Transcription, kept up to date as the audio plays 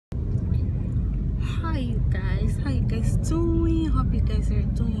Hi you guys, how you guys doing? Hope you guys are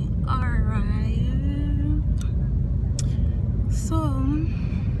doing alright. So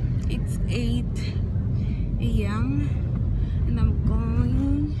it's 8 a.m. and I'm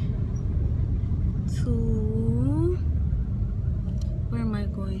going to, where am I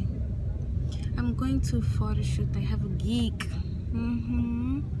going? I'm going to a photo shoot. I have a gig.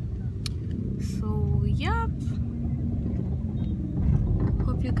 So yep,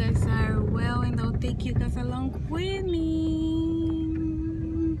 hope you guys are well, and I'll take you guys along with me.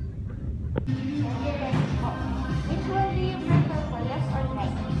 Which one do you prefer, for left or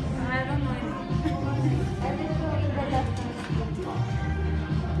right? I don't know. I will go in the left one.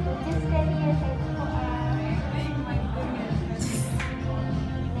 So just steady your head for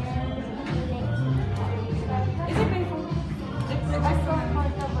Is it painful? it's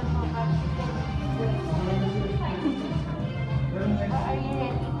uncomfortable, no, but are you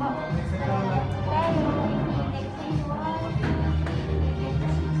ready?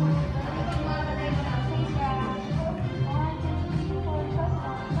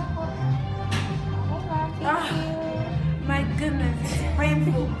 My goodness, it's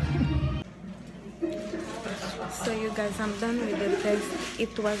painful. So you guys, I'm done with the test.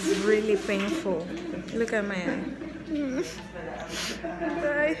 It was really painful. Look at my eye.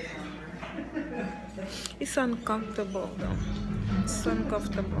 It's uncomfortable though. It's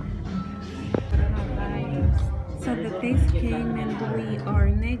uncomfortable. So the test came and we are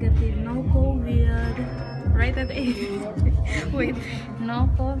negative. No COVID. Right at 8. Wait. No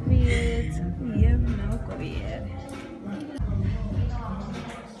COVID. Yep, no COVID.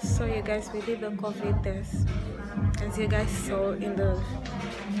 So you guys, we did the COVID test. As you guys saw in the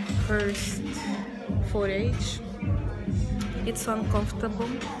first footage, it's uncomfortable.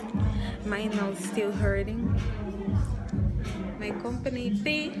 My nose still hurting. My company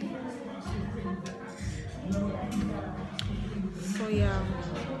pay. So yeah,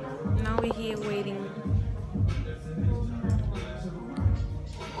 now we're here waiting.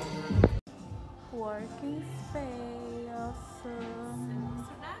 Working space.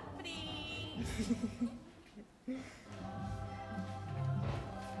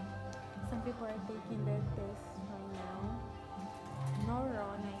 Some people are taking their test right now. No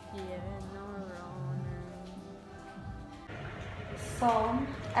Rona here, no Rona. So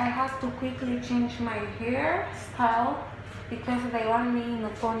I have to quickly change my hairstyle because they want me in a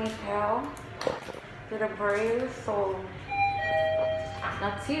ponytail with a braid. So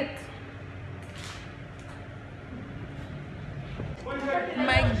that's it.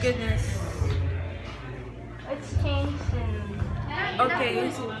 My goodness. It's changed and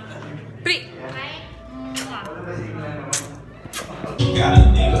Okay. Pretty. Got a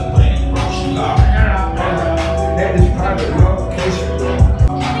nigga playing Bruce Lee. That is private location.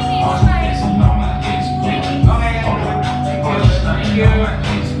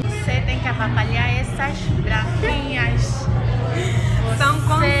 Você tem que avacalhar essas branquinhas. São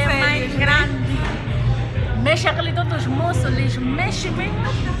Você é mais conselhos, né? grande. Mexe aquele dos músculos, mexe bem,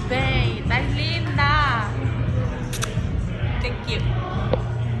 bem. Tá linda. Thank you.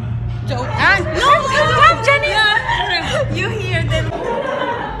 Joke. Ah, no, come, Jenny. You hear them?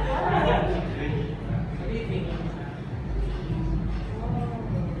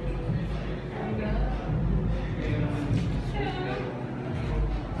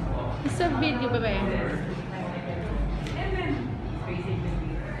 Isso é vídeo, bebê.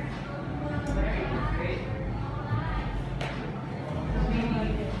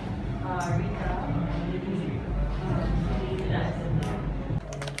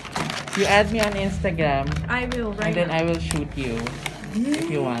 You add me on Instagram, I will, right? and then I will shoot you if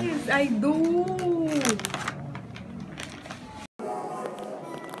you want. Yes, I do.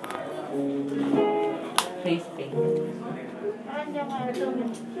 Face paint.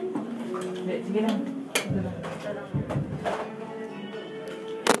 Sige lang.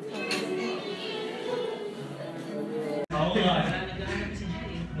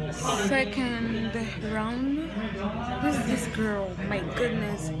 Second round. Who's this girl? My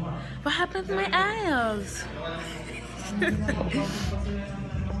goodness. What happened to my eyes?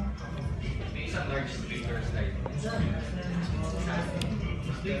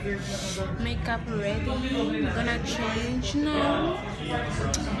 Makeup ready. Gonna change now.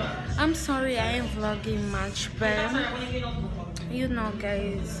 I'm sorry I ain't vlogging much, but you know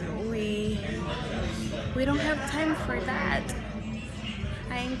guys, we don't have time for that.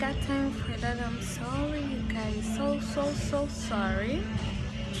 I ain't got time for that. I'm sorry you guys, so sorry,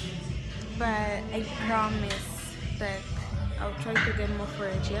 but I promise that I'll try to get more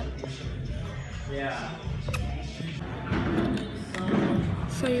footage. Yeah.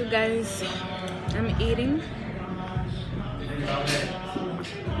 So you guys, I'm eating.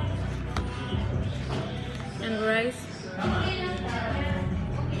 And rice.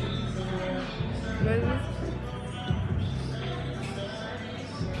 What is this?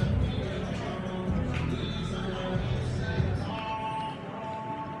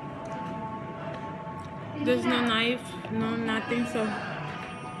 There's no knife, no nothing, so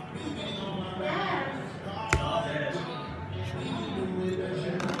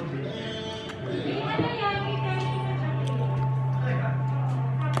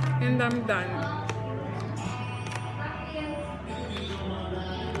and I'm done.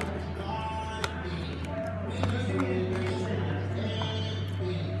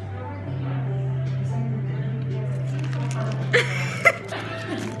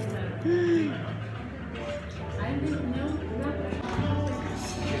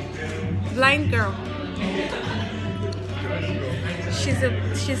 Blind girl.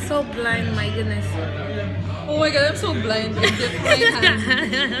 She's so blind, my goodness. Oh my god, I'm so blind. I dipped my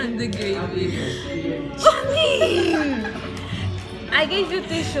hand in the gravy. Janine! I gave you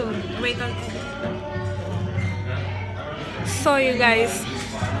tissue. Wait, so you guys,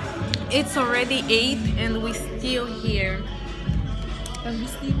 it's already 8 and we're still here. Are you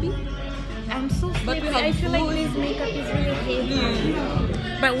sleepy? I'm so sleepy. But we have I feel like food. this makeup is really heavy.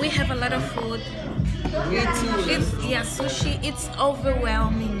 But we have a lot of food. It's sushi. It's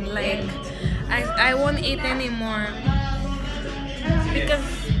overwhelming. Like I won't eat anymore because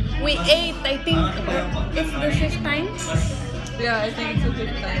we ate. I think it's the 5th time. Yeah, I think it's a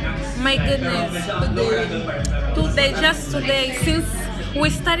good time. My goodness. Today, just today, since we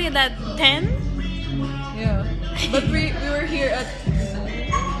started at 10. Yeah. But we were here at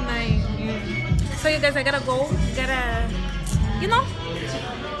 9. So you guys, I gotta go.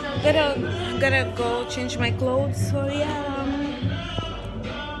 Gotta go change my clothes. So yeah.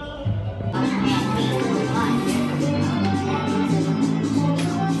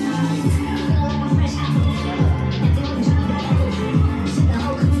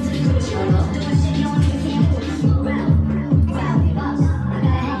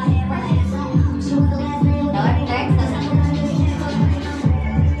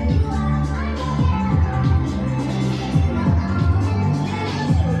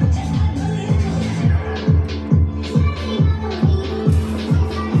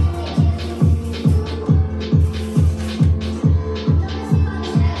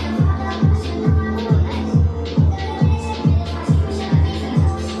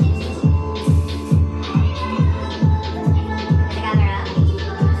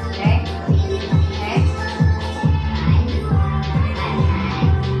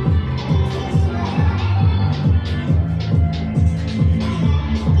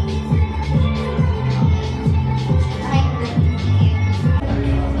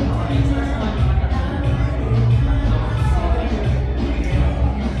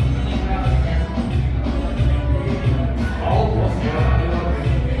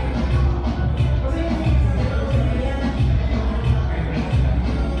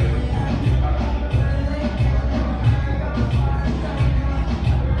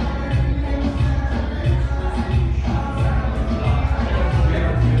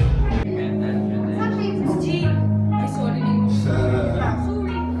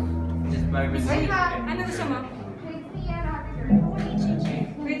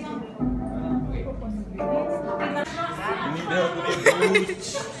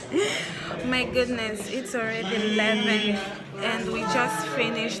 My goodness, it's already 11 and we just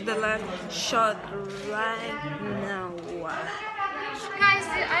finished the last shot right now. Guys,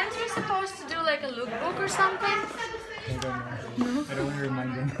 aren't we supposed to do like a lookbook or something? I don't know. I don't want to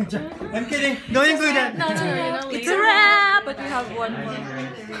remind them. I'm kidding. Don't include that. No, it's alright. It's a wrap! But we have one more.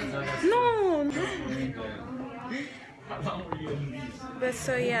 No! But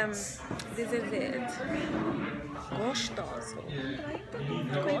so yeah, this is it. Gostoso.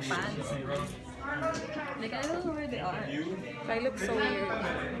 Like, I don't know where they are. I look so weird.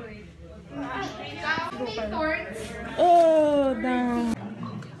 Oh, damn.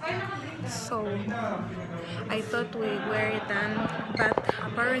 So, I thought we were done, but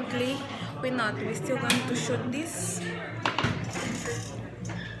apparently we're not. We're still going to shoot this.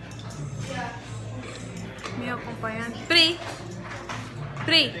 Meu acompanhante. Pri!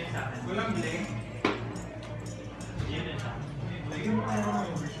 Pri!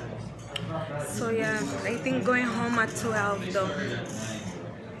 So yeah, I think going home at 12 though.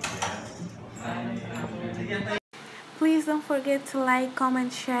 Please don't forget to like,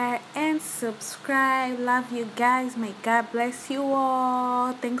 comment, share, and subscribe. Love you guys. May God bless you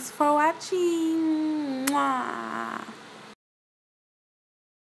all. Thanks for watching. Mwah.